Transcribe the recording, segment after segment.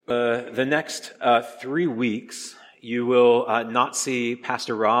the next 3 weeks, you will not see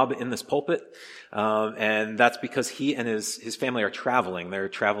Pastor Rob in this pulpit, and that's because he and his family are traveling. They're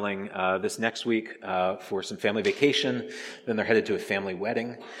traveling this next week for some family vacation, then they're headed to a family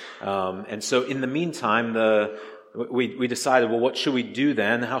wedding. And so in the meantime, we decided, well, what should we do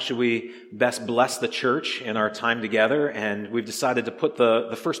then? How should we best bless the church in our time together? And we've decided to put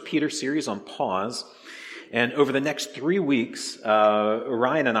the First Peter series on pause. And over the next 3 weeks,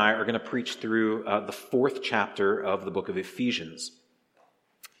 Ryan and I are going to preach through the 4th chapter of the book of Ephesians.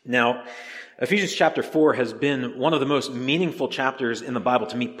 Now, Ephesians chapter 4 has been one of the most meaningful chapters in the Bible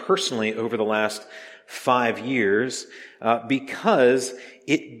to me personally over the last 5 years because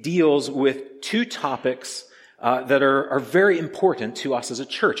it deals with 2 topics that are very important to us as a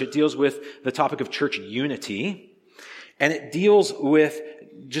church. It deals with the topic of church unity, and it deals with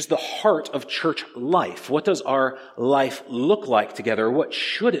just the heart of church life. What does our life look like together? What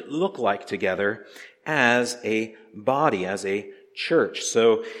should it look like together as a body, as a church?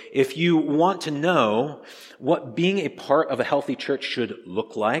 So if you want to know what being a part of a healthy church should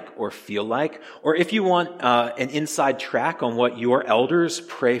look like or feel like, or if you want an inside track on what your elders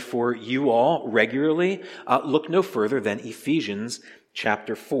pray for you all regularly, look no further than Ephesians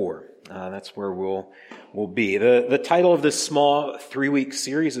chapter 4. That's where we'll be. The title of this small 3-week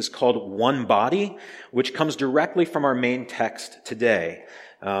series is called One Body, which comes directly from our main text today,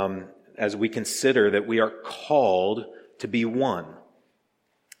 as we consider that we are called to be one.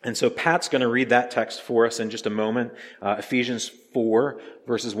 And so Pat's going to read that text for us in just a moment, Ephesians 4,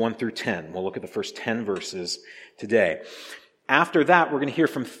 verses 1 through 10. We'll look at the first 10 verses today. After that, we're going to hear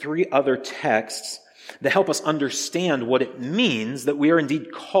from 3 other texts that help us understand what it means that we are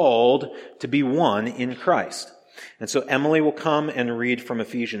indeed called to be one in Christ. And so Emily will come and read from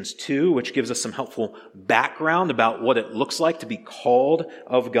Ephesians 2, which gives us some helpful background about what it looks like to be called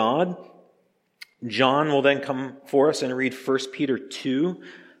of God. John will then come for us and read 1 Peter 2,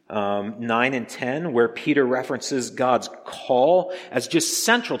 9 and 10, where Peter references God's call as just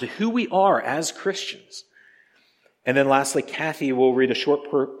central to who we are as Christians. And then lastly, Kathy will read a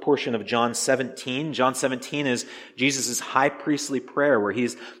short portion of John 17. John 17 is Jesus' high priestly prayer where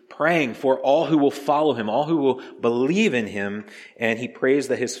he's praying for all who will follow him, all who will believe in him, and he prays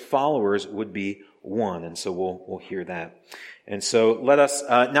that his followers would be one. And so we'll hear that. And so let us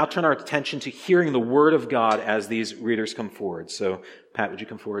now turn our attention to hearing the word of God as these readers come forward. So Pat, would you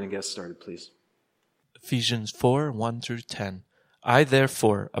come forward and get us started, please? Ephesians 4, 1 through 10. I,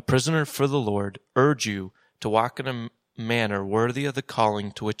 therefore, a prisoner for the Lord, urge you to walk in a manner worthy of the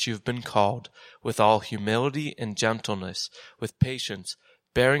calling to which you have been called, with all humility and gentleness, with patience,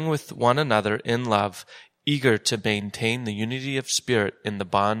 bearing with one another in love, eager to maintain the unity of spirit in the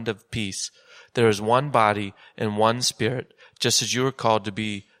bond of peace. There is one body and one spirit, just as you are called to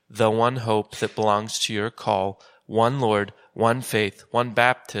be the one hope that belongs to your call, one Lord, one faith, one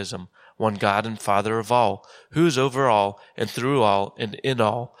baptism, one God and Father of all, who is over all and through all and in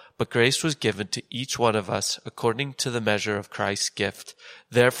all. But grace was given to each one of us according to the measure of Christ's gift.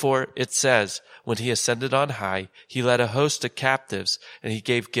 Therefore it says, when he ascended on high, he led a host of captives, and he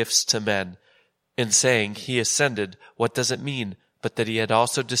gave gifts to men. In saying he ascended, what does it mean but that he had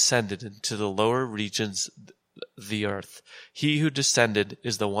also descended into the lower regions of the earth? He who descended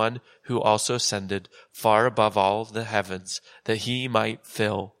is the one who also ascended far above all the heavens, that he might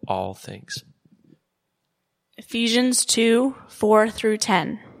fill all things. Ephesians 2, 4 through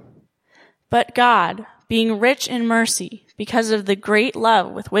 10. But God, being rich in mercy, because of the great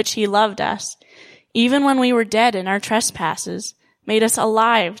love with which he loved us, even when we were dead in our trespasses, made us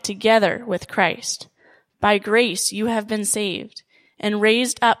alive together with Christ. By grace you have been saved, and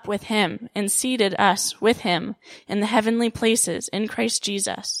raised up with him, and seated us with him in the heavenly places in Christ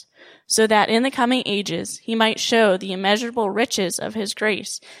Jesus, so that in the coming ages he might show the immeasurable riches of his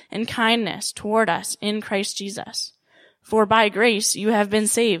grace and kindness toward us in Christ Jesus. For by grace you have been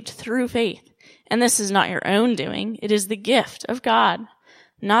saved through faith, and this is not your own doing, it is the gift of God,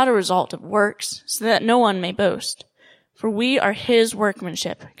 not a result of works, so that no one may boast. For we are his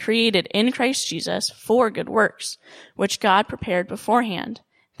workmanship, created in Christ Jesus for good works, which God prepared beforehand,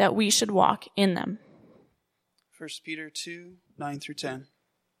 that we should walk in them. 1 Peter 2, 9 through 10.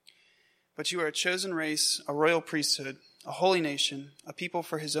 But you are a chosen race, a royal priesthood, a holy nation, a people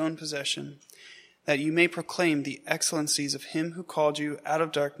for his own possession, that you may proclaim the excellencies of him who called you out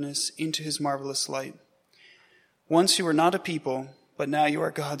of darkness into his marvelous light. Once you were not a people, but now you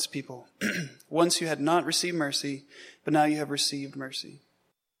are God's people. Once you had not received mercy, but now you have received mercy.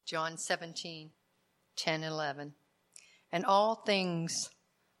 John 17, 10, 11. And all things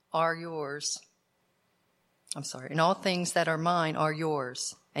are yours, And all things that are mine are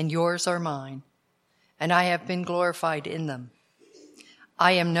yours, and yours are mine, and I have been glorified in them.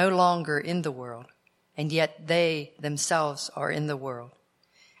 I am no longer in the world, and yet they themselves are in the world.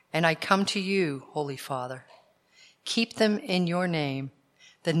 And I come to you, Holy Father. Keep them in your name,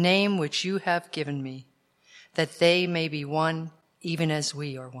 the name which you have given me, that they may be one, even as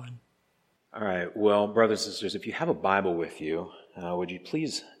we are one. All right. Well, brothers and sisters, if you have a Bible with you, would you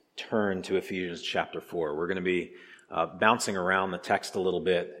please turn to Ephesians chapter 4. We're going to be bouncing around the text a little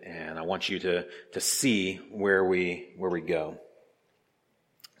bit, and I want you to see where we go.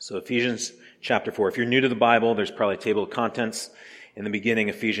 So Ephesians chapter 4. If you're new to the Bible, there's probably a table of contents. In the beginning,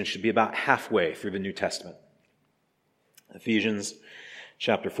 Ephesians should be about halfway through the New Testament. Ephesians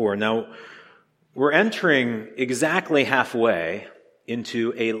chapter 4. Now, we're entering exactly halfway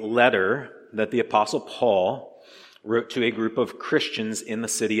into a letter that the Apostle Paul wrote to a group of Christians in the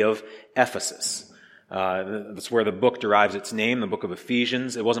city of Ephesus. That's where the book derives its name, the book of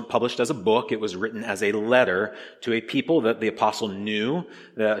Ephesians. It wasn't published as a book. It was written as a letter to a people that the apostle knew,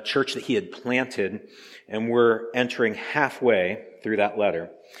 the church that he had planted, and we're entering halfway through that letter.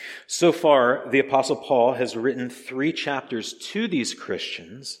 So far, the apostle Paul has written 3 chapters to these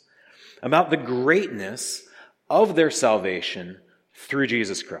Christians about the greatness of their salvation through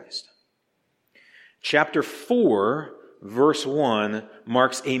Jesus Christ. Chapter 4, verse 1,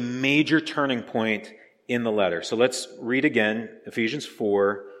 marks a major turning point in the letter. So let's read again, Ephesians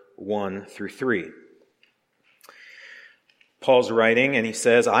 4, 1 through 3. Paul's writing, and he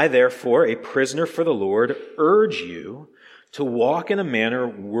says, I therefore, a prisoner for the Lord, urge you to walk in a manner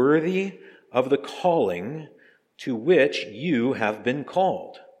worthy of the calling to which you have been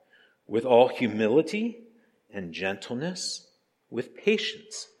called, with all humility and gentleness, with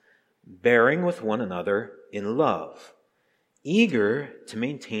patience, bearing with one another in love, eager to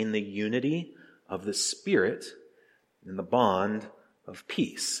maintain the unity of the Spirit in the bond of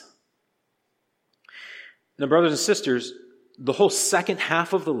peace. Now, brothers and sisters, the whole second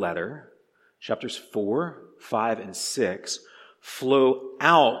half of the letter, chapters 4, 5, and 6, flow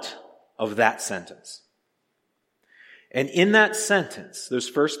out of that sentence. And in that sentence, those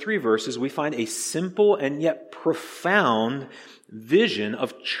first 3 verses, we find a simple and yet profound vision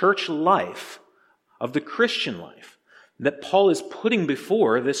of church life, of the Christian life, that Paul is putting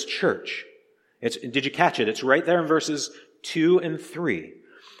before this church. Did you catch it? It's right there in verses 2 and 3.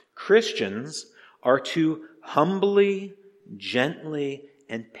 Christians are to humbly, gently,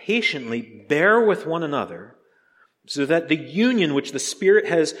 and patiently bear with one another so that the union which the Spirit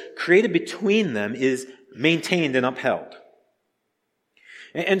has created between them is maintained and upheld.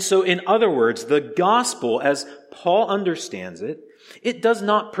 And so, in other words, the gospel, as Paul understands it, it does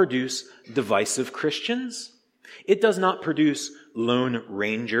not produce divisive Christians. It does not produce Lone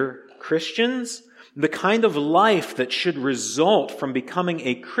Ranger Christians. The kind of life that should result from becoming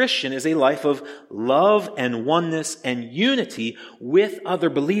a Christian is a life of love and oneness and unity with other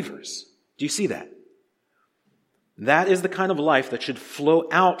believers. Do you see that? That is the kind of life that should flow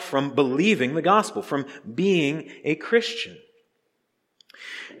out from believing the gospel, from being a Christian.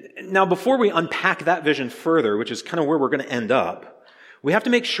 Now, before we unpack that vision further, which is kind of where we're going to end up, we have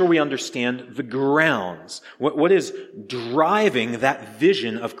to make sure we understand the grounds. What is driving that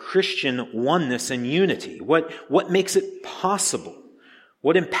vision of Christian oneness and unity? What makes it possible?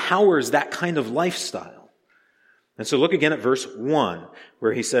 What empowers that kind of lifestyle? And so look again at verse 1,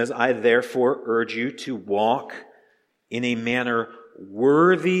 where he says, I therefore urge you to walk in a manner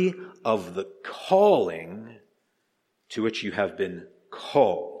worthy of the calling to which you have been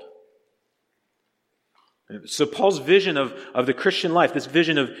called. So Paul's vision of the Christian life, this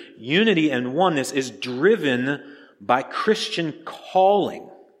vision of unity and oneness, is driven by Christian calling.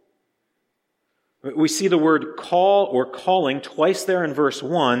 We see the word call or calling twice there in verse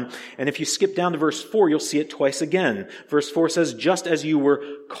 1, and if you skip down to verse 4, you'll see it twice again. Verse 4 says, just as you were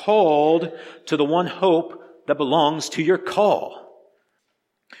called to the one hope that belongs to your call.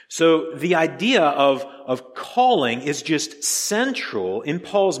 So the idea of calling is just central in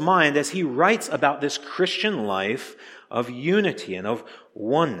Paul's mind as he writes about this Christian life of unity and of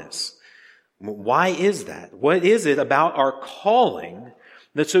oneness. Why is that? What is it about our calling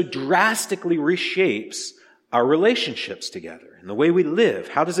that so drastically reshapes our relationships together and the way we live?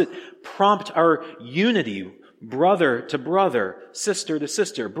 How does it prompt our unity, brother to brother, sister to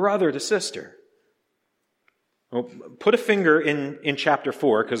sister, brother to sister? Well, put a finger in chapter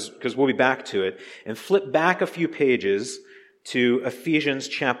 4, because we'll be back to it, and flip back a few pages to Ephesians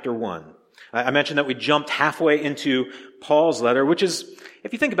chapter 1. I mentioned that we jumped halfway into Paul's letter, which is,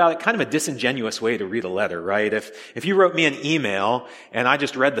 if you think about it, kind of a disingenuous way to read a letter, right? If you wrote me an email and I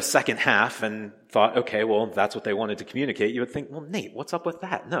just read the second half and thought, okay, well, that's what they wanted to communicate, you would think, well, Nate, what's up with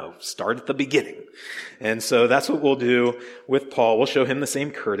that? No, start at the beginning. And so that's what we'll do with Paul. We'll show him the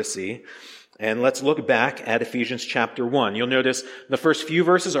same courtesy. And let's look back at Ephesians chapter 1. You'll notice the first few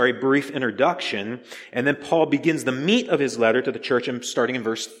verses are a brief introduction, and then Paul begins the meat of his letter to the church starting in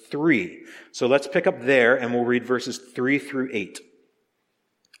verse 3. So let's pick up there, and we'll read verses 3 through 8.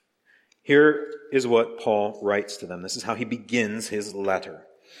 Here is what Paul writes to them. This is how he begins his letter.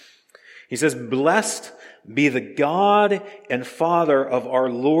 He says, "Blessed be the God and Father of our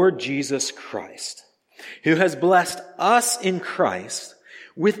Lord Jesus Christ, who has blessed us in Christ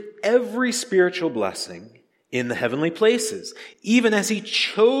with every spiritual blessing in the heavenly places, even as he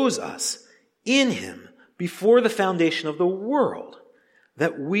chose us in him before the foundation of the world,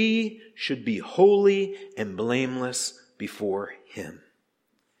 that we should be holy and blameless before him.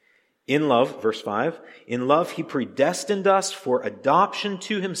 In love," verse 5, "in love he predestined us for adoption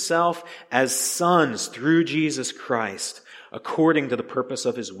to himself as sons through Jesus Christ, according to the purpose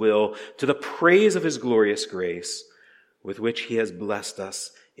of his will, to the praise of his glorious grace, with which he has blessed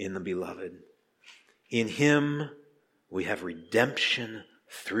us in the beloved. In him we have redemption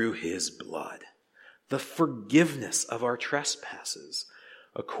through his blood, the forgiveness of our trespasses,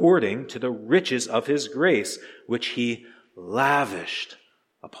 according to the riches of his grace, which he lavished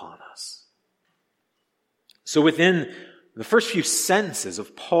upon us." So within the first few sentences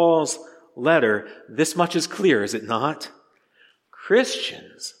of Paul's letter, this much is clear, is it not?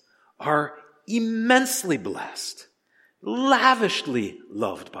 Christians are immensely blessed, lavishly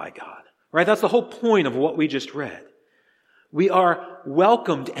loved by God. Right? That's the whole point of what we just read. We are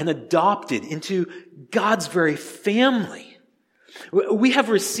welcomed and adopted into God's very family. We have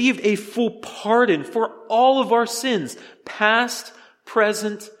received a full pardon for all of our sins, past,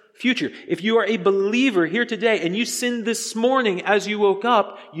 present, future. If you are a believer here today and you sinned this morning as you woke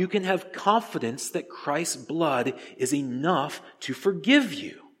up, you can have confidence that Christ's blood is enough to forgive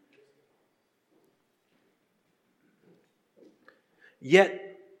you.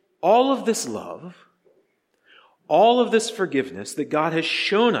 Yet, all of this love, all of this forgiveness that God has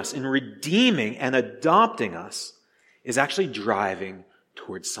shown us in redeeming and adopting us is actually driving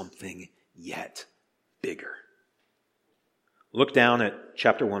towards something yet bigger. Look down at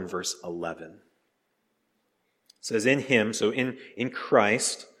chapter 1, verse 11. It says, "In him," so in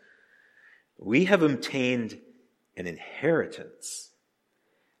Christ, "we have obtained an inheritance,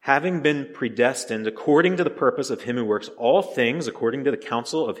 having been predestined according to the purpose of him who works all things according to the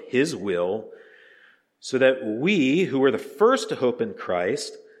counsel of his will, so that we, who were the first to hope in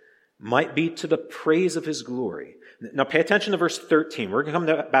Christ, might be to the praise of his glory." Now pay attention to verse 13. We're going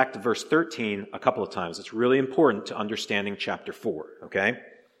to come back to verse 13 a couple of times. It's really important to understanding chapter 4, okay?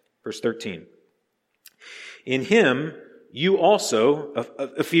 Verse 13. "In him, you also,"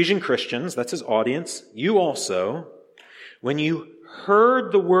 Ephesian Christians, that's his audience, "you also, when you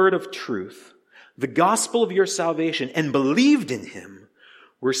heard the word of truth, the gospel of your salvation, and believed in him,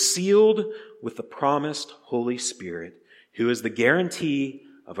 were sealed with the promised Holy Spirit, who is the guarantee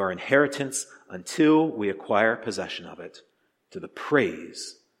of our inheritance until we acquire possession of it, to the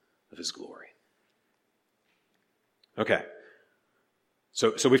praise of his glory." Okay.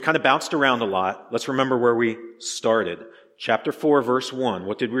 So we've kind of bounced around a lot. Let's remember where we started. Chapter 4, verse 1.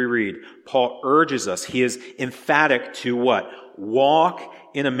 What did we read? Paul urges us. He is emphatic to what? Walk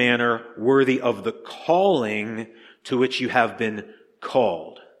in a manner worthy of the calling to which you have been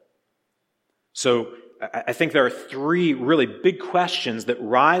called. So I think there are three really big questions that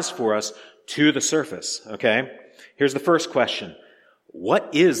rise for us to the surface, okay? Here's the first question. What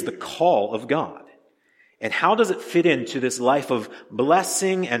is the call of God? And how does it fit into this life of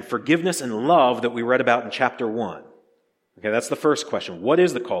blessing and forgiveness and love that we read about in chapter 1? Okay, that's the first question. What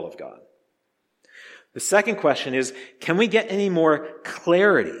is the call of God? The second question is, can we get any more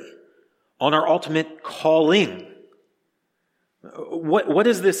clarity on our ultimate calling? What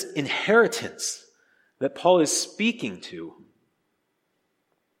is this inheritance that Paul is speaking to?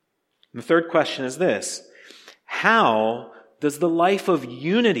 And the third question is this: how does the life of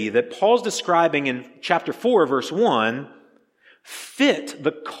unity that Paul's describing in chapter 4, verse 1, fit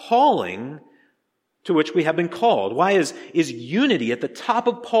the calling to which we have been called? Why is unity at the top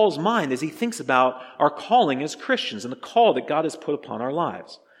of Paul's mind as he thinks about our calling as Christians and the call that God has put upon our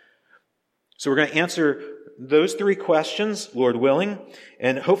lives? So we're going to answer those three questions, Lord willing,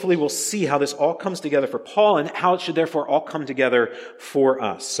 and hopefully we'll see how this all comes together for Paul and how it should therefore all come together for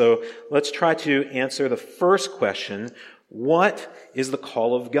us. So let's try to answer the first question. What is the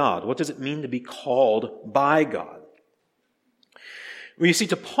call of God? What does it mean to be called by God? Well, you see,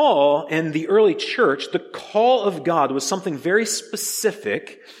 to Paul and the early church, the call of God was something very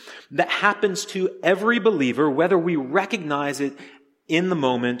specific that happens to every believer, whether we recognize it in the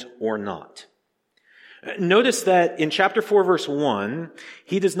moment or not. Notice that in chapter 4, verse 1,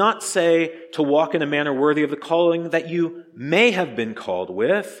 he does not say to walk in a manner worthy of the calling that you may have been called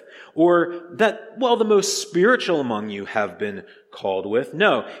with, or that, well, the most spiritual among you have been called with.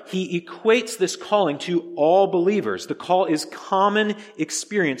 No, he equates this calling to all believers. The call is common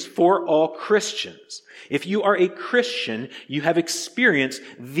experience for all Christians. If you are a Christian, you have experienced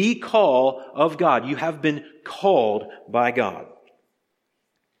the call of God. You have been called by God.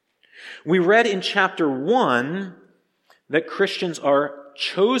 We read in chapter 1 that Christians are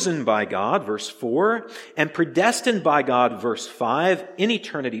chosen by God, verse 4, and predestined by God, verse 5, in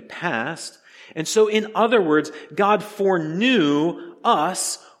eternity past. And so, in other words, God foreknew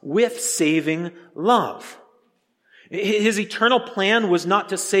us with saving love. His eternal plan was not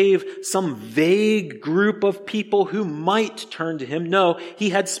to save some vague group of people who might turn to him. No, he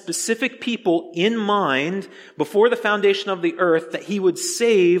had specific people in mind before the foundation of the earth that he would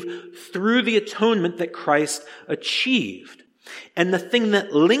save through the atonement that Christ achieved. And the thing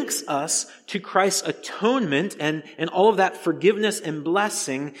that links us to Christ's atonement and all of that forgiveness and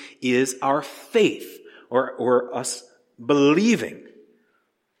blessing is our faith, or us believing.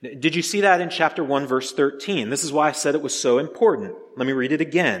 Did you see that in chapter 1, verse 13? This is why I said it was so important. Let me read it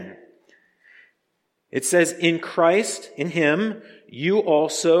again. It says, in Christ, in him, you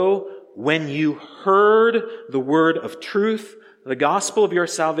also, when you heard the word of truth, the gospel of your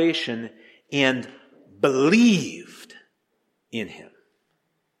salvation, and believed in him.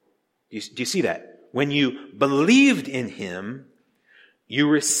 Do you see that? When you believed in him, you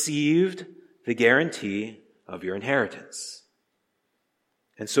received the guarantee of your inheritance.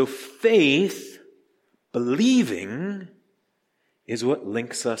 And so faith, believing, is what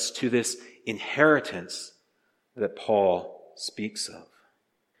links us to this inheritance that Paul speaks of.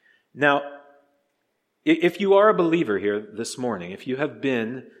 Now, if you are a believer here this morning, if you have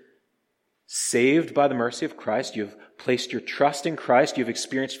been saved by the mercy of Christ, you've placed your trust in Christ, you've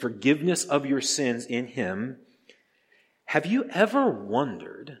experienced forgiveness of your sins in him, have you ever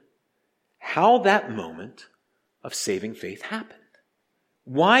wondered how that moment of saving faith happened?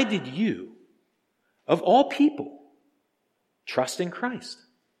 Why did you, of all people, trust in Christ?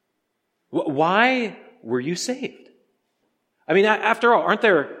 Why were you saved? I mean, after all, aren't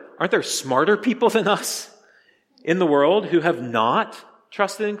there smarter people than us in the world who have not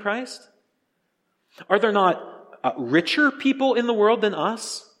trusted in Christ? Are there not richer people in the world than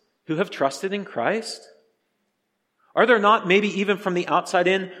us who have trusted in Christ? Are there not, maybe even from the outside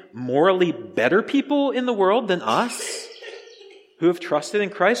in, morally better people in the world than us who have trusted in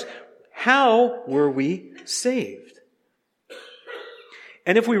Christ? How were we saved?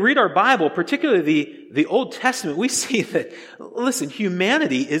 And if we read our Bible, particularly the Old Testament, we see that, listen,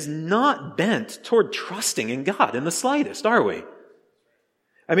 humanity is not bent toward trusting in God in the slightest, are we?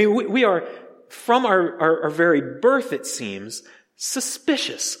 I mean, we are, from our very birth, it seems,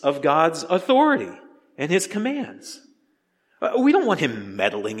 suspicious of God's authority and his commands. We don't want him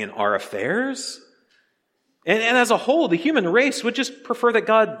meddling in our affairs. And as a whole, the human race would just prefer that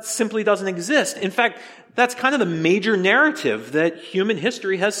God simply doesn't exist. In fact, that's kind of the major narrative that human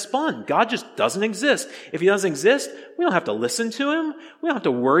history has spun. God just doesn't exist. If he doesn't exist, we don't have to listen to him. We don't have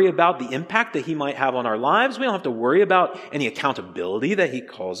to worry about the impact that he might have on our lives. We don't have to worry about any accountability that he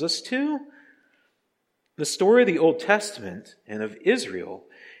calls us to. The story of the Old Testament and of Israel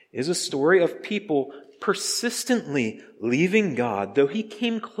is a story of people persistently leaving God, though he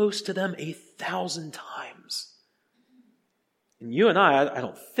came close to them 1,000 times. And you and I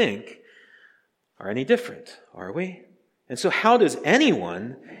don't think, are any different, are we? And so how does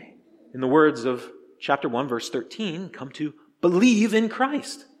anyone, in the words of chapter 1, verse 13, come to believe in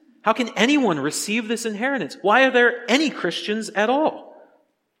Christ? How can anyone receive this inheritance? Why are there any Christians at all?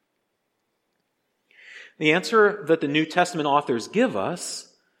 The answer that the New Testament authors give us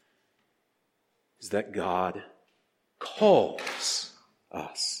is that God calls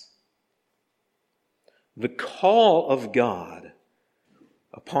us. The call of God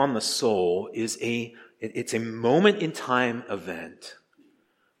upon the soul is a moment in time event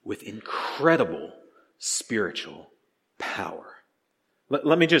with incredible spiritual power.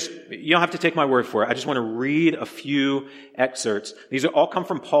 Let me just, you don't have to take my word for it. I just want to read a few excerpts. These all come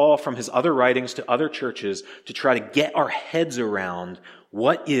from Paul, from his other writings to other churches, to try to get our heads around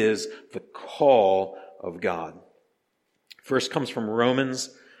what is the call of God. First comes from Romans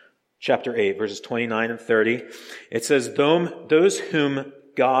chapter 8, verses 29 and 30. It says, those whom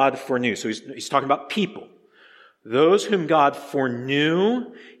God foreknew. So he's talking about people. Those whom God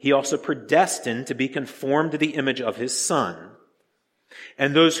foreknew, he also predestined to be conformed to the image of his Son.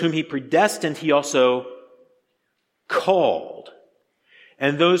 And those whom he predestined, he also called.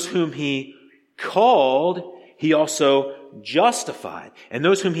 And those whom he called, he also justified. And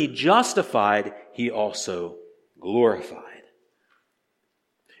those whom he justified, he also glorified.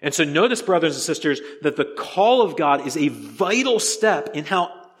 And so notice, brothers and sisters, that the call of God is a vital step in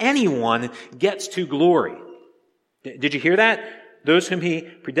how anyone gets to glory. Did you hear that? Those whom he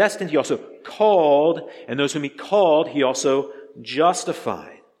predestined, he also called, and those whom he called, he also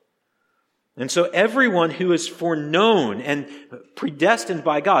justified. And so everyone who is foreknown and predestined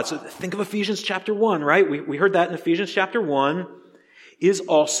by God, so think of Ephesians chapter 1, right? We heard that in Ephesians chapter 1, is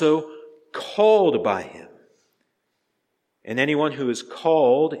also called by him. And anyone who is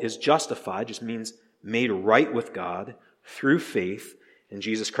called is justified, just means made right with God through faith in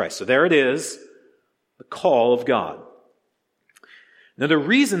Jesus Christ. So there it is, the call of God. Now the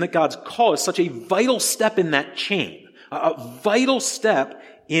reason that God's call is such a vital step in that chain, a vital step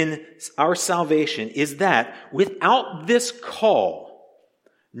in our salvation, is that without this call,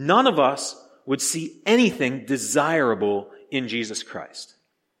 none of us would see anything desirable in Jesus Christ.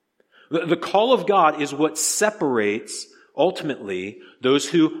 The call of God is what separates, ultimately, those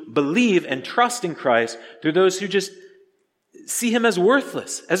who believe and trust in Christ through those who just see him as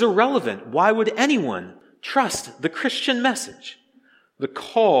worthless, as irrelevant. Why would anyone trust the Christian message? The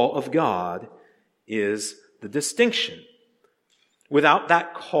call of God is the distinction. Without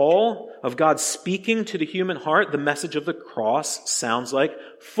that call of God speaking to the human heart, the message of the cross sounds like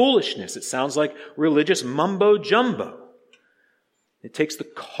foolishness. It sounds like religious mumbo-jumbo. It takes the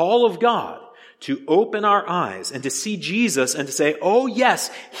call of God to open our eyes and to see Jesus and to say, oh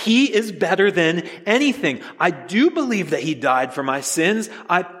yes, he is better than anything. I do believe that he died for my sins.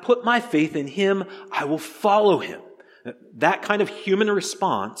 I put my faith in him. I will follow him. That kind of human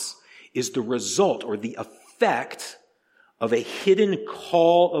response is the result or the effect of a hidden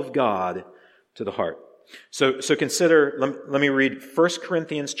call of God to the heart. So consider, let me read 1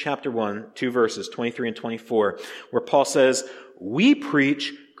 Corinthians chapter 1, 2 verses, 23 and 24, where Paul says, we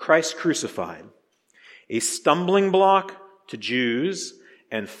preach Christ crucified, a stumbling block to Jews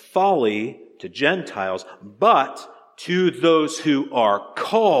and folly to Gentiles, but to those who are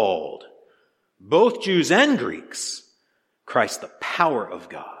called, both Jews and Greeks, Christ the power of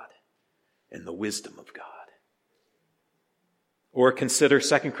God and the wisdom of God. Or consider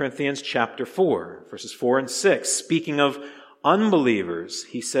 2 Corinthians chapter 4, verses 4 and 6. Speaking of unbelievers,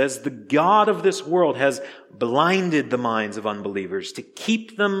 he says, the God of this world has blinded the minds of unbelievers to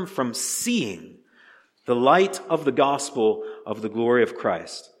keep them from seeing the light of the gospel of the glory of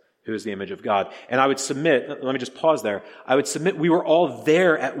Christ, who is the image of God. And I would submit, let me just pause there. I would submit we were all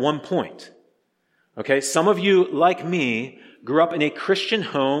there at one point. Okay, some of you, like me, grew up in a Christian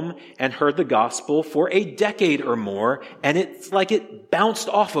home and heard the gospel for a decade or more, and it's like it bounced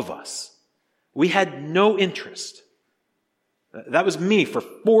off of us. We had no interest. That was me for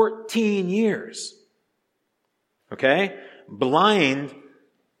 14 years. Okay? Blind,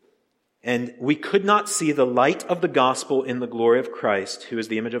 and we could not see the light of the gospel in the glory of Christ, who is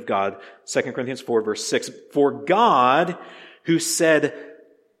the image of God. 2 Corinthians 4, verse 6. For God, who said,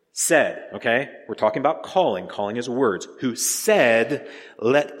 okay? We're talking about calling. Calling is words. Who said,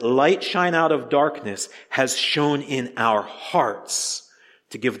 let light shine out of darkness, has shone in our hearts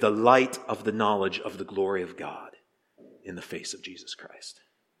to give the light of the knowledge of the glory of God in the face of Jesus Christ.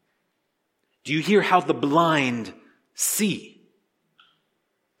 Do you hear how the blind see?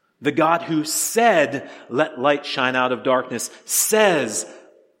 The God who said, let light shine out of darkness, says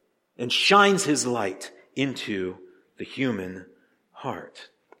and shines his light into the human heart.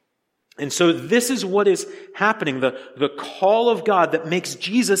 And so this is what is happening. The call of God that makes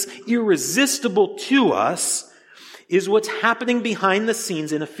Jesus irresistible to us is what's happening behind the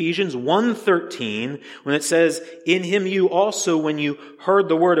scenes in Ephesians 1:13 when it says, in him you also, when you heard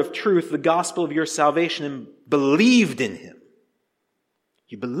the word of truth, the gospel of your salvation, and believed in him.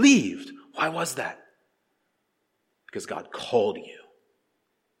 You believed. Why was that? Because God called you.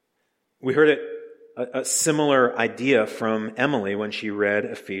 We heard a similar idea from Emily when she read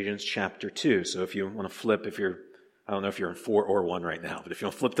Ephesians chapter 2. So if you want to flip, I don't know if you're in 4 or 1 right now, but if you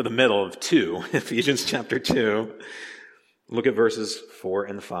want to flip to the middle of 2, Ephesians chapter 2, look at verses 4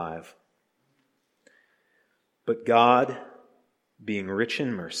 and 5. But God, being rich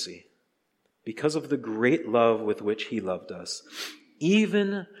in mercy, because of the great love with which he loved us,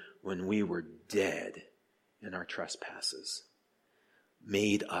 even when we were dead in our trespasses,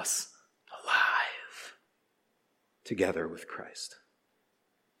 made us together with Christ.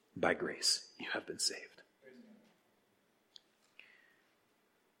 By grace, you have been saved.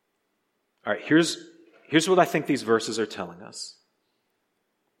 All right, here's what I think these verses are telling us.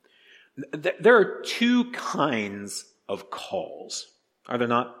 There are two kinds of calls, are there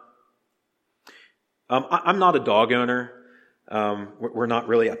not? I'm not a dog owner. We're not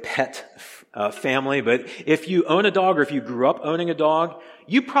really a pet family, but if you own a dog or if you grew up owning a dog,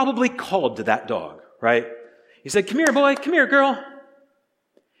 you probably called to that dog, right? You said, "Come here, boy. Come here, girl."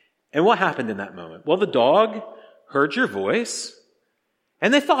 And what happened in that moment? Well, the dog heard your voice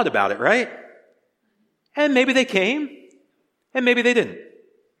and they thought about it, right? And maybe they came and maybe they didn't.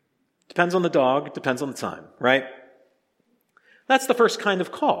 Depends on the dog, depends on the time, right? That's the first kind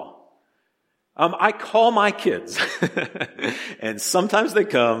of call. I call my kids and sometimes they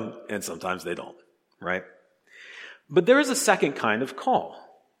come and sometimes they don't, right? But there is a second kind of call.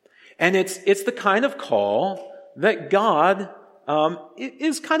 And it's the kind of call that God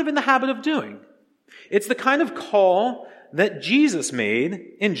is kind of in the habit of doing. It's the kind of call that Jesus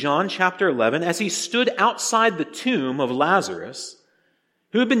made in John chapter 11 as he stood outside the tomb of Lazarus,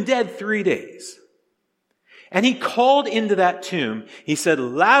 who had been dead 3 days. And he called into that tomb. He said,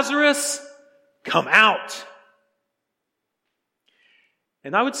 "Lazarus, come out."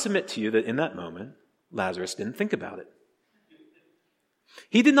 And I would submit to you that in that moment, Lazarus didn't think about it.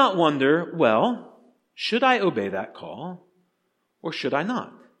 He did not wonder, well, should I obey that call or should I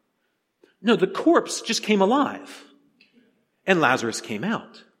not? No, the corpse just came alive and Lazarus came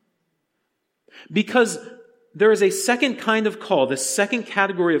out. Because there is a second kind of call, this second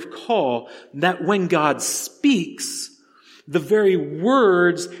category of call, that when God speaks, the very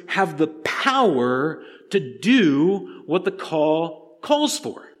words have the power to do what the call calls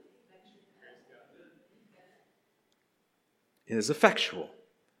for. It is effectual.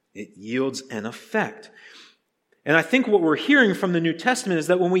 It yields an effect. And I think what we're hearing from the New Testament is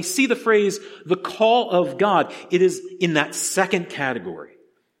that when we see the phrase, the call of God, it is in that second category.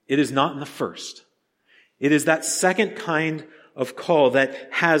 It is not in the first. It is that second kind of call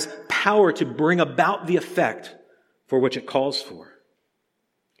that has power to bring about the effect for which it calls for.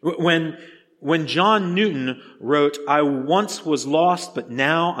 When John Newton wrote, "I once was lost, but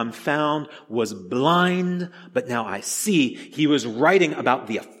now I'm found, was blind, but now I see," he was writing about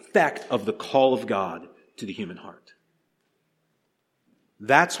the effect of the call of God to the human heart.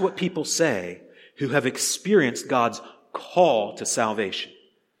 That's what people say who have experienced God's call to salvation.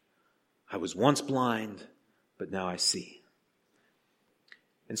 I was once blind, but now I see.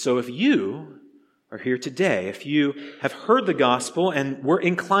 And so if you are here today, if you have heard the gospel and were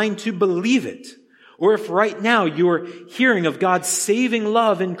inclined to believe it, or if right now you're hearing of God's saving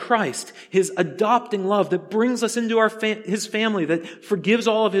love in Christ, his adopting love that brings us into his family, that forgives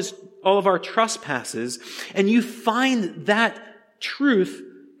all of our trespasses, and you find that truth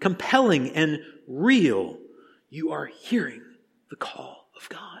compelling and real, you are hearing the call of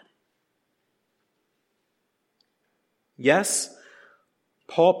God. Yes,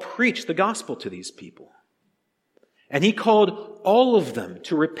 Paul preached the gospel to these people, and he called all of them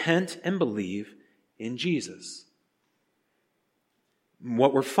to repent and believe in Jesus.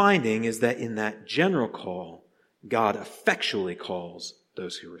 What we're finding is that in that general call, God effectually calls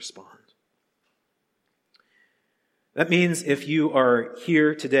those who respond. That means if you are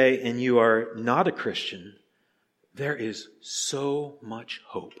here today and you are not a Christian, there is so much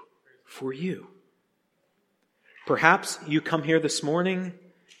hope for you. Perhaps you come here this morning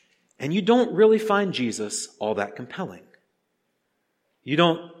and you don't really find Jesus all that compelling. You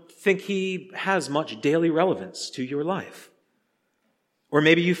don't think he has much daily relevance to your life. Or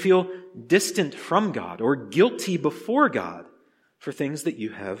maybe you feel distant from God or guilty before God for things that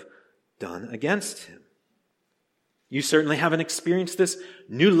you have done against him. You certainly haven't experienced this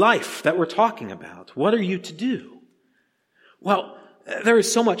new life that we're talking about. What are you to do? Well, there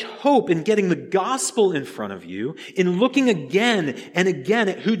is so much hope in getting the gospel in front of you, in looking again and again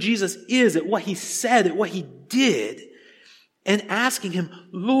at who Jesus is, at what he said, at what he did, and asking him,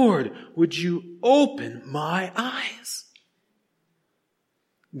 "Lord, would you open my eyes?"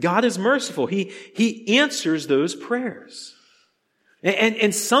 God is merciful. He answers those prayers.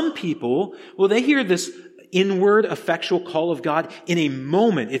 And some people, well, they hear this inward, effectual call of God in a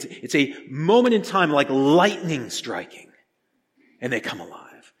moment. It's a moment in time, like lightning striking. And they come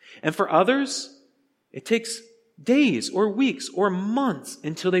alive. And for others, it takes days or weeks or months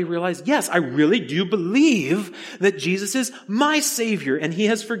until they realize, yes, I really do believe that Jesus is my Savior and he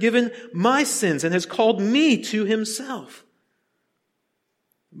has forgiven my sins and has called me to himself.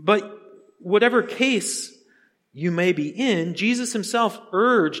 But whatever case you may be in, Jesus himself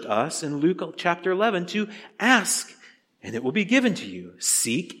urged us in Luke chapter 11 to ask, and it will be given to you.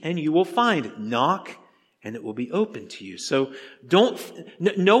 Seek, and you will find. Knock, and it will be open to you. So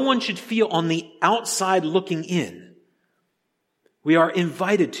no one should feel on the outside looking in. We are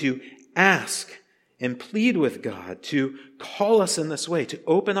invited to ask and plead with God to call us in this way, to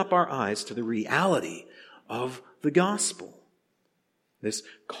open up our eyes to the reality of the gospel. This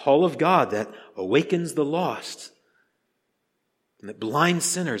call of God that awakens the lost, and that blind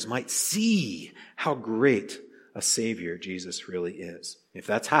sinners might see how great a Savior Jesus really is. If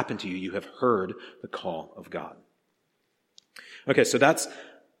that's happened to you, you have heard the call of God. Okay, so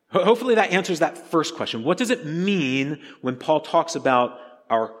hopefully that answers that first question. What does it mean when Paul talks about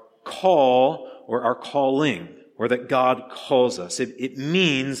our call or our calling, or that God calls us? It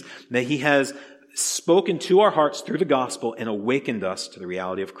means that he has spoken to our hearts through the gospel and awakened us to the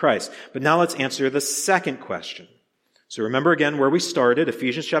reality of Christ. But now let's answer the second question. So remember again where we started,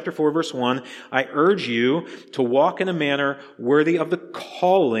 Ephesians chapter 4, verse 1. I urge you to walk in a manner worthy of the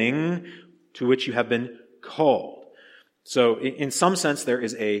calling to which you have been called. So in some sense, there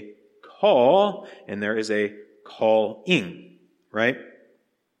is a call and there is a calling, right?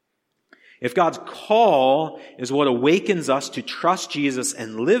 If God's call is what awakens us to trust Jesus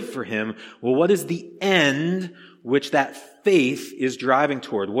and live for him, well, what is the end which that faith is driving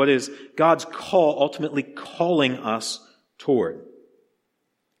toward? What is God's call ultimately calling us toward?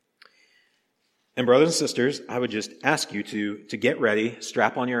 And brothers and sisters, I would just ask you to get ready,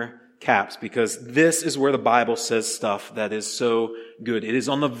 strap on your caps, because this is where the Bible says stuff that is so good. It is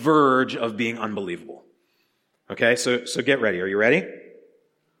on the verge of being unbelievable. Okay, so get ready. Are you ready?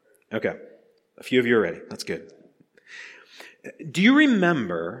 Okay. A few of you are ready. That's good. Do you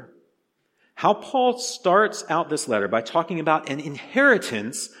remember how Paul starts out this letter by talking about an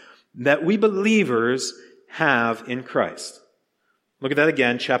inheritance that we believers have in Christ? Look at that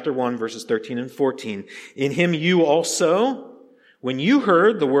again, chapter 1, verses 13 and 14. In him you also, when you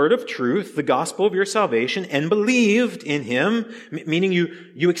heard the word of truth, the gospel of your salvation, and believed in him, meaning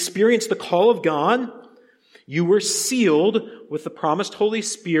you experienced the call of God, you were sealed with the promised Holy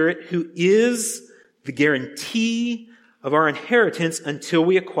Spirit, who is the guarantee of our inheritance until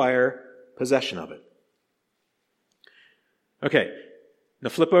we acquire possession of it. Okay, now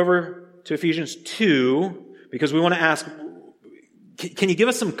flip over to Ephesians 2, because we want to ask, can you give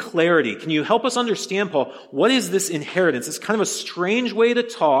us some clarity? Can you help us understand, Paul, what is this inheritance? It's kind of a strange way to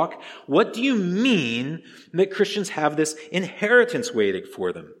talk. What do you mean that Christians have this inheritance waiting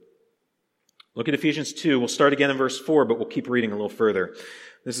for them? Look at Ephesians 2. We'll start again in verse 4, but we'll keep reading a little further.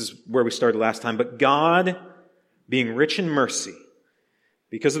 This is where we started last time. But God, being rich in mercy,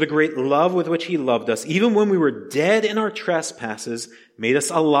 because of the great love with which he loved us, even when we were dead in our trespasses, made us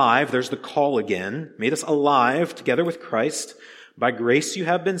alive. There's the call again. Made us alive together with Christ. By grace you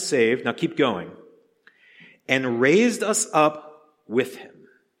have been saved. Now keep going. And raised us up with him.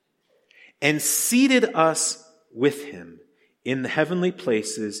 And seated us with him in the heavenly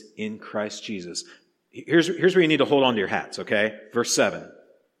places in Christ Jesus. Here's where you need to hold on to your hats, okay? Verse 7.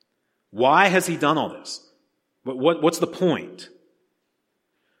 Why has he done all this? What's the point?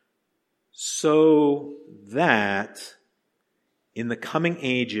 So that in the coming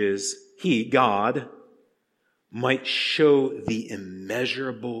ages, he, God, might show the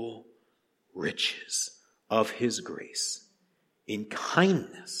immeasurable riches of his grace in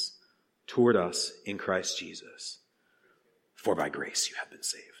kindness toward us in Christ Jesus. For by grace you have been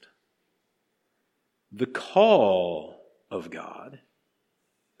saved. The call of God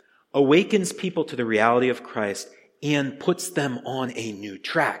awakens people to the reality of Christ and puts them on a new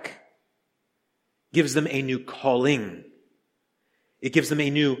track. Gives them a new calling. It gives them a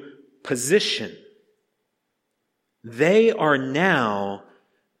new position. They are now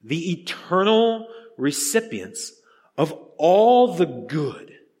the eternal recipients of all the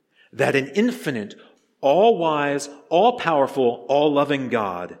good that an infinite, all-wise, all-powerful, all-loving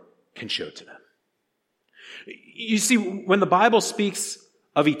God can show to them. You see, when the Bible speaks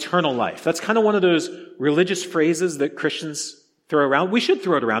of eternal life, that's kind of one of those religious phrases that Christians throw around. We should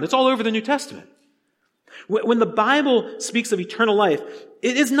throw it around. It's all over the New Testament. When the Bible speaks of eternal life,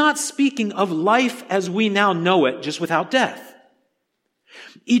 it is not speaking of life as we now know it, just without death.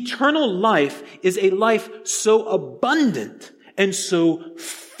 Eternal life is a life so abundant and so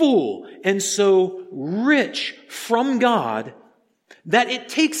full and so rich from God that it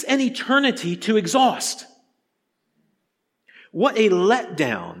takes an eternity to exhaust. What a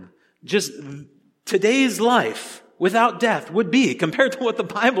letdown just today's life without death would be compared to what the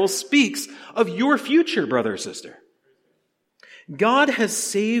Bible speaks of your future, brother or sister. God has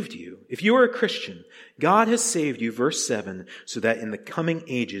saved you. If you are a Christian, God has saved you, verse 7, so that in the coming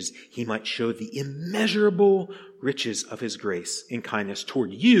ages he might show the immeasurable riches of his grace in kindness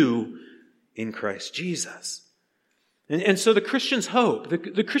toward you in Christ Jesus. And so the Christian's hope,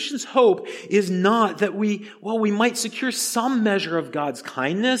 the Christian's hope is not that we might secure some measure of God's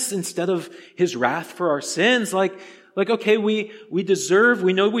kindness instead of his wrath for our sins. Like, okay, we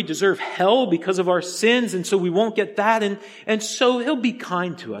know we deserve hell because of our sins, and so we won't get that, and so he'll be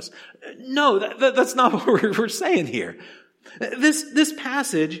kind to us. No, that's not what we're saying here. This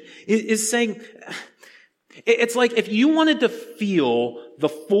passage is saying, it's like if you wanted to feel the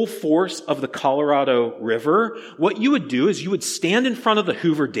full force of the Colorado River, what you would do is you would stand in front of the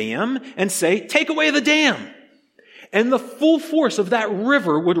Hoover Dam and say, "Take away the dam." And the full force of that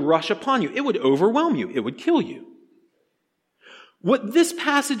river would rush upon you. It would overwhelm you. It would kill you. What this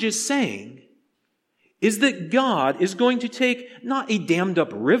passage is saying is that God is going to take not a dammed up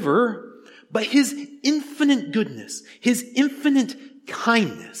river, but his infinite goodness, his infinite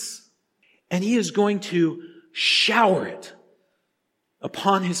kindness, and he is going to shower it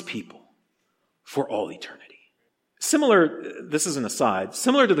upon his people for all eternity. This is an aside,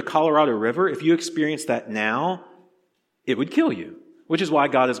 similar to the Colorado River, if you experience that now, it would kill you, which is why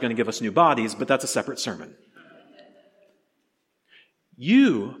God is going to give us new bodies, but that's a separate sermon.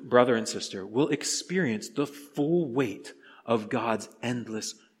 You, brother and sister, will experience the full weight of God's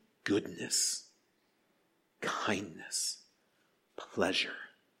endless goodness, kindness, pleasure,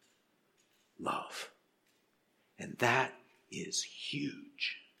 love. And that is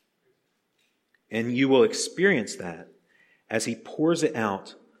huge. And you will experience that as he pours it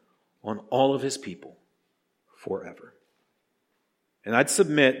out on all of his people forever. And I'd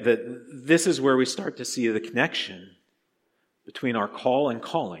submit that this is where we start to see the connection between our call and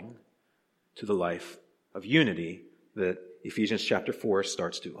calling to the life of unity that Ephesians chapter 4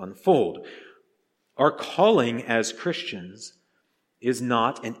 starts to unfold. Our calling as Christians is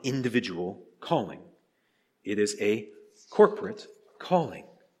not an individual calling. It is a corporate calling.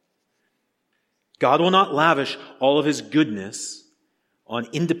 God will not lavish all of his goodness on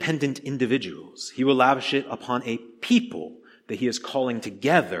independent individuals. He will lavish it upon a people that he is calling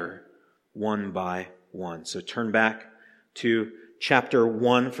together one by one. So turn back to chapter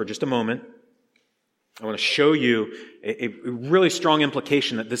 1 for just a moment. I want to show you a really strong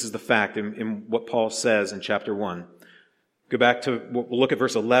implication that this is the fact in what Paul says in chapter 1. Go back to, we'll look at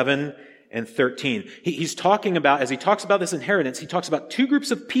verse 11 and 13. He's talking about, as he talks about this inheritance, he talks about two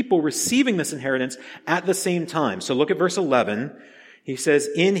groups of people receiving this inheritance at the same time. So look at verse 11. He says,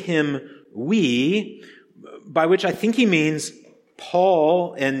 "In him we," by which I think he means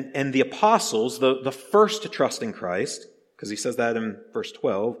Paul and the apostles, the first to trust in Christ, because he says that in verse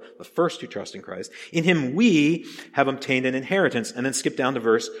 12, the first to trust in Christ. "In him we have obtained an inheritance." And then skip down to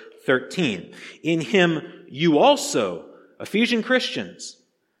verse 13. "In him you also," Ephesian Christians,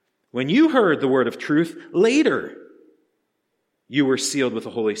 "when you heard the word of truth, later you were sealed with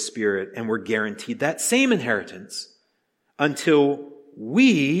the Holy Spirit and were guaranteed that same inheritance until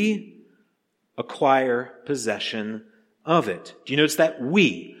we acquire possession of it." Do you notice that?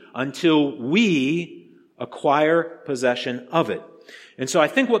 We. Until we acquire possession of it. And so I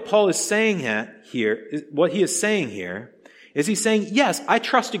think what Paul is saying here, is he's saying, yes, I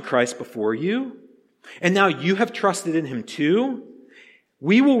trusted Christ before you, and now you have trusted in him too.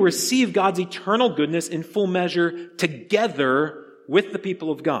 We will receive God's eternal goodness in full measure together with the people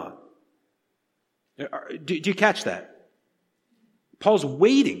of God. Do you catch that? Paul's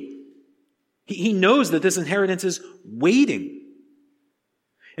waiting. He knows that this inheritance is waiting.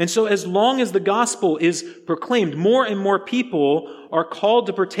 And so as long as the gospel is proclaimed, more and more people are called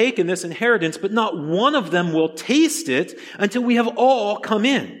to partake in this inheritance, but not one of them will taste it until we have all come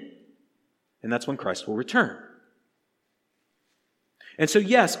in. And that's when Christ will return. And so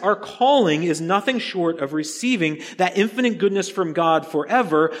yes, our calling is nothing short of receiving that infinite goodness from God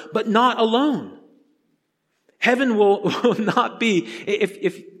forever, but not alone. Heaven will not be,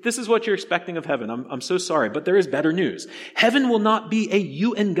 if this is what you're expecting of heaven, I'm so sorry, but there is better news. Heaven will not be a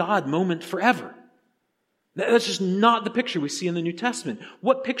you and God moment forever. That's just not the picture we see in the New Testament.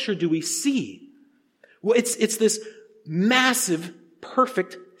 What picture do we see? Well, it's this massive,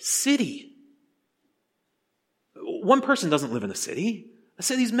 perfect city. One person doesn't live in a city. A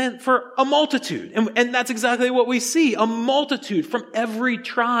city is meant for a multitude. And that's exactly what we see. A multitude from every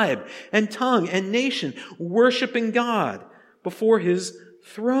tribe and tongue and nation worshiping God before his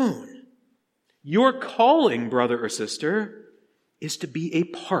throne. Your calling, brother or sister, is to be a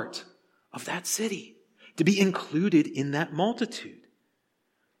part of that city, to be included in that multitude.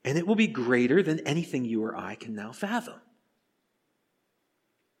 And it will be greater than anything you or I can now fathom.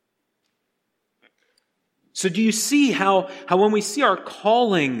 So do you see how when we see our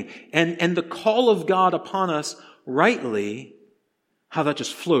calling and the call of God upon us rightly, how that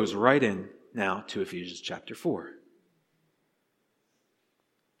just flows right in now to Ephesians chapter 4.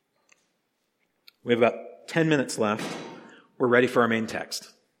 We have about 10 minutes left. We're ready for our main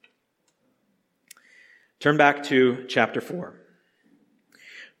text. Turn back to chapter 4.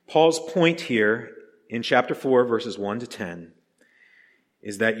 Paul's point here in chapter 4, verses 1 to 10,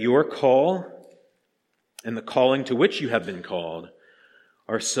 is that your call and the calling to which you have been called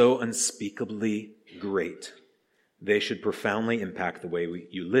are so unspeakably great. They should profoundly impact the way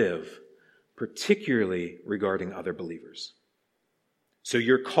you live, particularly regarding other believers. So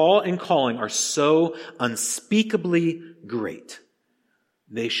your call and calling are so unspeakably great.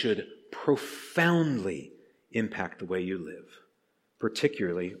 They should profoundly impact the way you live,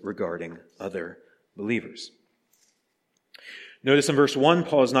 particularly regarding other believers. Notice in verse 1,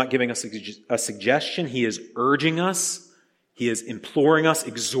 Paul is not giving us a suggestion. He is urging us. He is imploring us,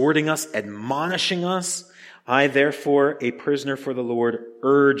 exhorting us, admonishing us. I, therefore, a prisoner for the Lord,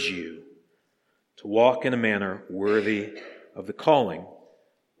 urge you to walk in a manner worthy of the calling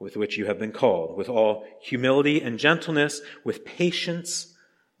with which you have been called, with all humility and gentleness, with patience,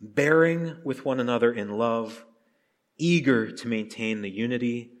 bearing with one another in love, eager to maintain the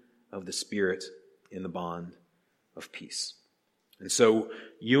unity of the Spirit in the bond of peace. And so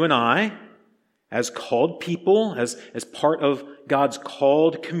you and I, as called people, as part of God's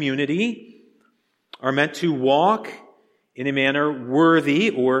called community, are meant to walk in a manner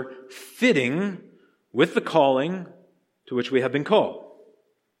worthy or fitting with the calling to which we have been called.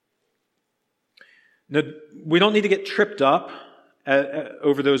 Now, we don't need to get tripped up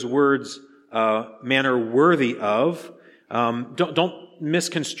over those words, manner worthy of. Don't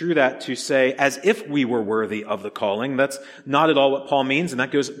misconstrue that to say as if we were worthy of the calling. That's not at all what Paul means, and that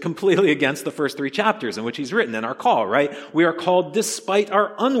goes completely against the first 3 chapters in which he's written in our call, right? We are called despite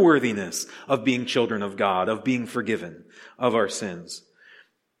our unworthiness of being children of God, of being forgiven of our sins.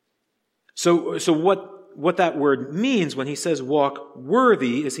 So what that word means when he says walk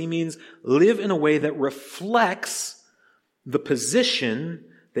worthy is he means live in a way that reflects the position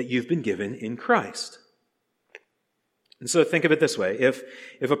that you've been given in Christ. And so think of it this way. If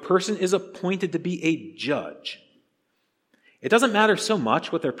a person is appointed to be a judge, it doesn't matter so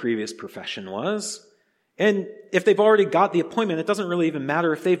much what their previous profession was. And if they've already got the appointment, it doesn't really even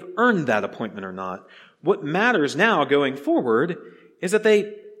matter if they've earned that appointment or not. What matters now going forward is that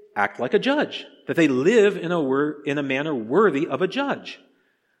they act like a judge, that they live in a manner worthy of a judge,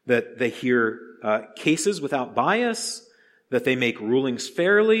 that they hear cases without bias, that they make rulings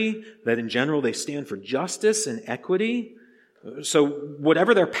fairly, that in general they stand for justice and equity. So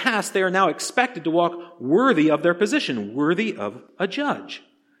whatever their past, they are now expected to walk worthy of their position, worthy of a judge.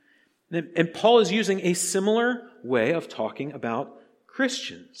 And Paul is using a similar way of talking about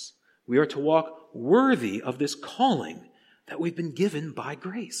Christians. We are to walk worthy of this calling that we've been given by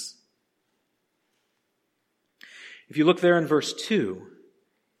grace. If you look there in verse 2,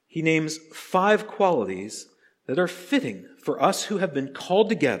 he names 5 qualities that are fitting for us who have been called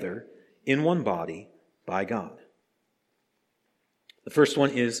together in one body by God. The first one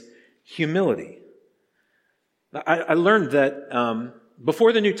is humility. I learned that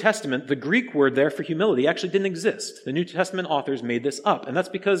before the New Testament, the Greek word there for humility actually didn't exist. The New Testament authors made this up, and that's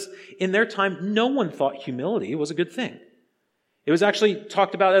because in their time, no one thought humility was a good thing. It was actually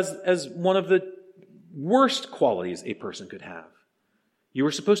talked about as one of the worst qualities a person could have. You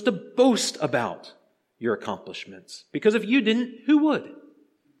were supposed to boast about your accomplishments, because if you didn't, who would?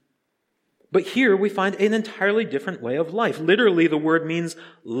 But here we find an entirely different way of life. Literally, the word means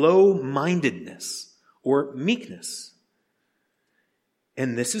low-mindedness or meekness.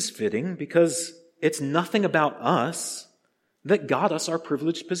 And this is fitting because it's nothing about us that got us our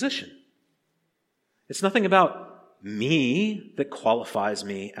privileged position. It's nothing about me that qualifies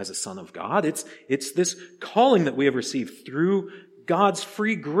me as a son of God. It's this calling that we have received through God's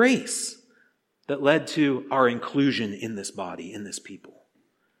free grace that led to our inclusion in this body, in this people.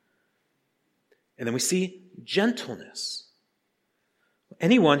 And then we see gentleness.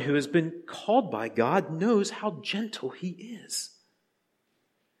 Anyone who has been called by God knows how gentle he is.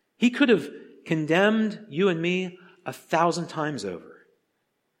 He could have condemned you and me 1,000 times over.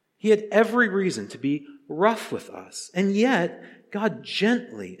 He had every reason to be rough with us. And yet, God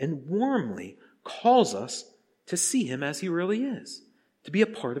gently and warmly calls us to see him as he really is, to be a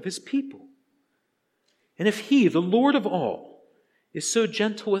part of his people. And if he, the Lord of all, is so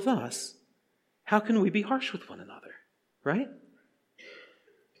gentle with us, how can we be harsh with one another, right?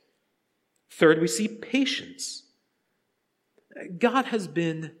 Third, we see patience. God has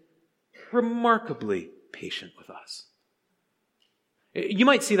been remarkably patient with us. You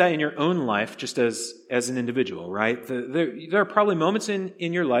might see that in your own life just as an individual, right? There are probably moments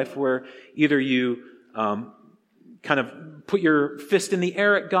in your life where either you kind of put your fist in the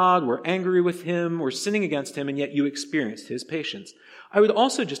air at God, were angry with him, were sinning against him, and yet you experienced his patience. I would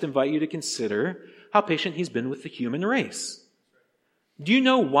also just invite you to consider how patient he's been with the human race. Do you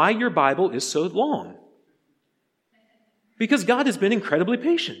know why your Bible is so long? Because God has been incredibly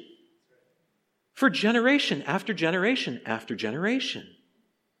patient for generation after generation after generation.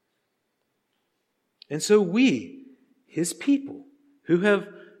 And so we, his people, who have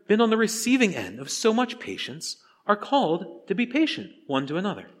been on the receiving end of so much patience, are called to be patient one to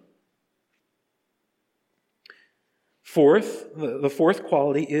another. Fourth, the fourth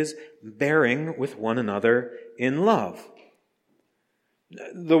quality is bearing with one another in love.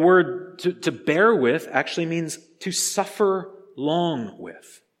 The word to bear with actually means to suffer long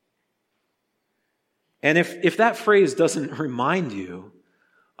with. And if that phrase doesn't remind you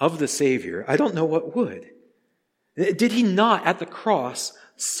of the Savior, I don't know what would. Did he not at the cross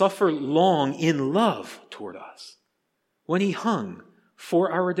suffer long in love toward us when he hung for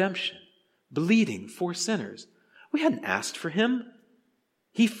our redemption, bleeding for sinners? We hadn't asked for him.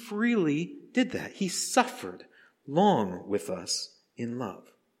 He freely did that. He suffered long with us in love.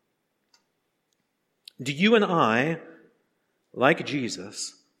 Do you and I, like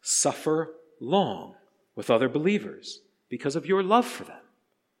Jesus, suffer long with other believers because of your love for them?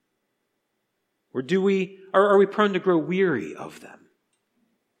 Or are we prone to grow weary of them?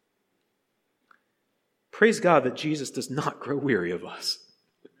 Praise God that Jesus does not grow weary of us.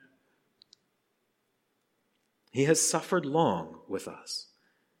 He has suffered long with us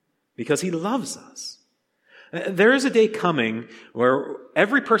because he loves us. There is a day coming where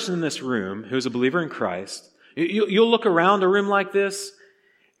every person in this room who is a believer in Christ, you'll look around a room like this,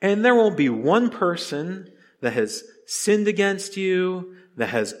 and there won't be one person that has sinned against you, that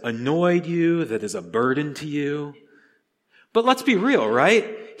has annoyed you, that is a burden to you. But let's be real,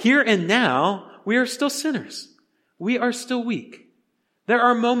 right? Here and now, we are still sinners. We are still weak. There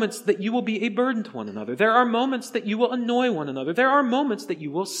are moments that you will be a burden to one another. There are moments that you will annoy one another. There are moments that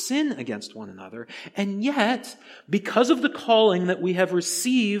you will sin against one another. And yet, because of the calling that we have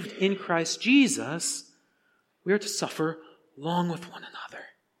received in Christ Jesus, we are to suffer long with one another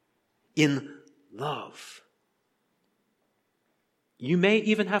in love. You may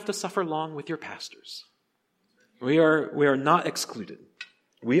even have to suffer long with your pastors. We are not excluded.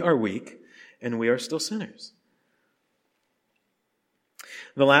 We are weak, and we are still sinners.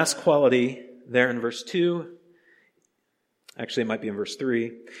 The last quality there in verse 2, actually it might be in verse 3,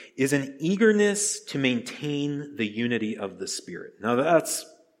 is an eagerness to maintain the unity of the Spirit. Now that's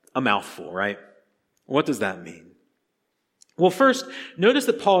a mouthful, right? What does that mean? Well, first, notice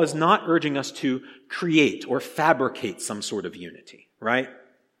that Paul is not urging us to create or fabricate some sort of unity, right?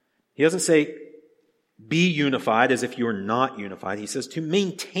 He doesn't say, be unified as if you are not unified. He says to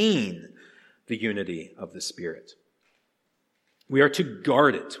maintain the unity of the Spirit. We are to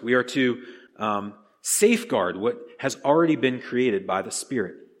guard it. We are to safeguard what has already been created by the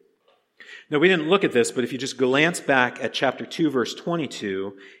Spirit. Now, we didn't look at this, but if you just glance back at chapter 2, verse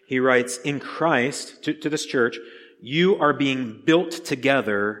 22, he writes, in Christ, to this church, you are being built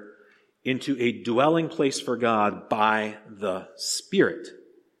together into a dwelling place for God by the Spirit.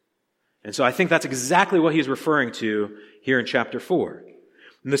 And so I think that's exactly what he's referring to here in chapter 4.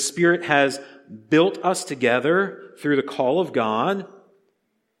 And the Spirit has built us together through the call of God,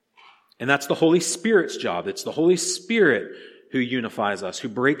 and that's the Holy Spirit's job. It's the Holy Spirit who unifies us, who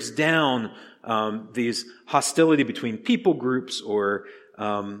breaks down these hostility between people groups or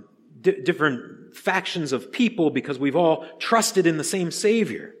different factions of people because we've all trusted in the same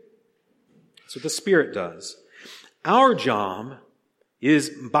Savior. That's what the Spirit does. Our job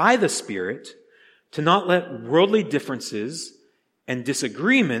is, by the Spirit, to not let worldly differences and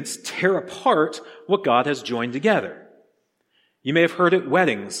disagreements tear apart what God has joined together. You may have heard at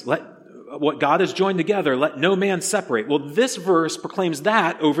weddings, let what God has joined together, let no man separate. Well, this verse proclaims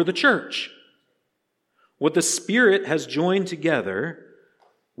that over the church. What the Spirit has joined together,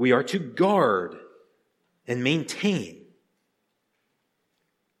 we are to guard and maintain.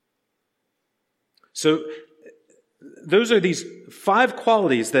 So, those are these 5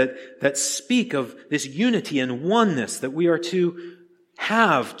 qualities that speak of this unity and oneness that we are to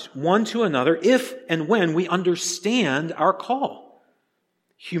have one to another if and when we understand our call.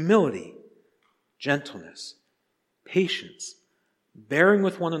 Humility, gentleness, patience, bearing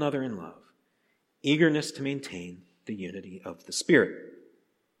with one another in love, eagerness to maintain the unity of the Spirit.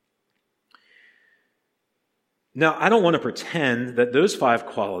 Now, I don't want to pretend that those 5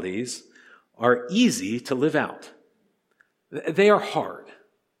 qualities are easy to live out. They are hard.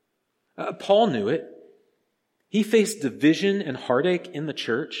 Paul knew it. He faced division and heartache in the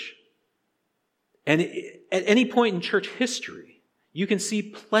church. And at any point in church history, you can see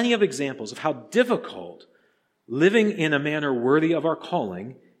plenty of examples of how difficult living in a manner worthy of our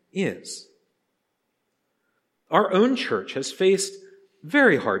calling is. Our own church has faced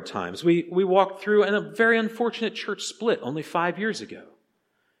very hard times. We walked through a very unfortunate church split only 5 years ago.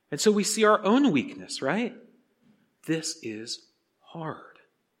 And so we see our own weakness, right? This is hard.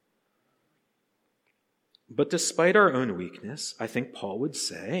 But despite our own weakness, I think Paul would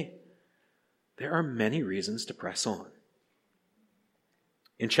say, there are many reasons to press on.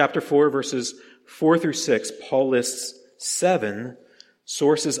 In chapter 4, verses 4 through 6, Paul lists 7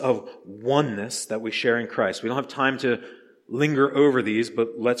 sources of oneness that we share in Christ. We don't have time to linger over these,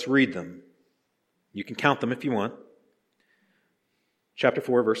 but let's read them. You can count them if you want. Chapter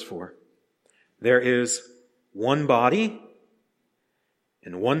 4, verse 4. There is one body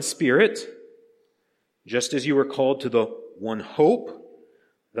and one Spirit, just as you were called to the one hope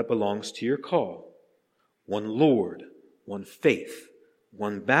that belongs to your call. One Lord, one faith,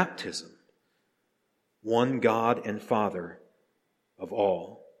 one baptism, one God and Father of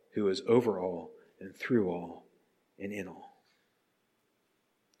all, who is over all and through all and in all.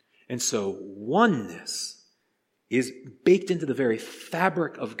 And so oneness is baked into the very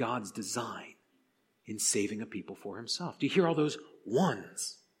fabric of God's design in saving a people for himself. Do you hear all those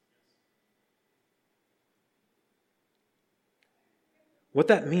ones? What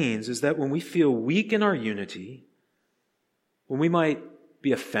that means is that when we feel weak in our unity, when we might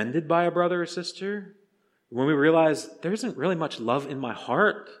be offended by a brother or sister, when we realize there isn't really much love in my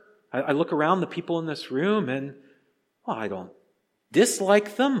heart, I look around the people in this room and, well, I don't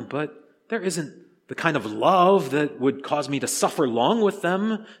dislike them, but there isn't the kind of love that would cause me to suffer long with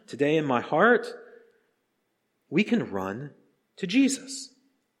them today in my heart. We can run to Jesus.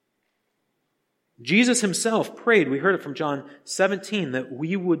 Jesus himself prayed, we heard it from John 17, that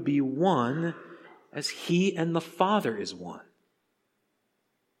we would be one as he and the Father is one.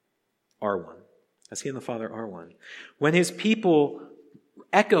 Are one. As he and the Father are one. When his people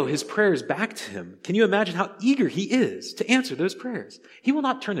echo his prayers back to him, can you imagine how eager he is to answer those prayers? He will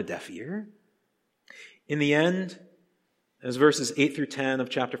not turn a deaf ear. In the end, as verses 8 through 10 of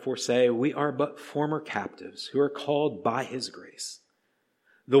chapter 4 say, we are but former captives who are called by his grace.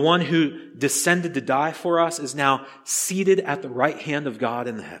 The one who descended to die for us is now seated at the right hand of God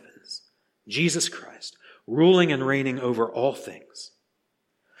in the heavens. Jesus Christ, ruling and reigning over all things.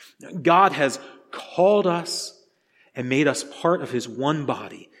 God has called us and made us part of his one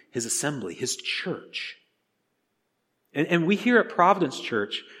body, his assembly, his church. And we here at Providence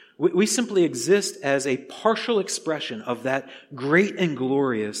Church, we simply exist as a partial expression of that great and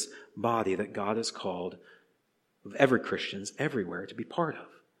glorious body that God has called of every Christians everywhere to be part of.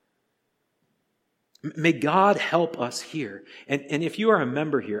 May God help us here. And if you are a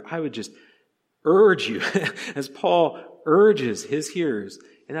member here, I would just urge you, as Paul urges his hearers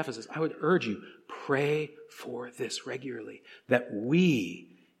in Ephesus, I would urge you, pray for this regularly, that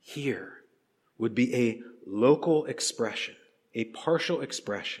we here would be a local expression, a partial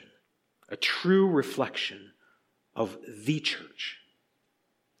expression, a true reflection of the church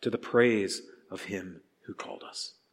to the praise of him who called us.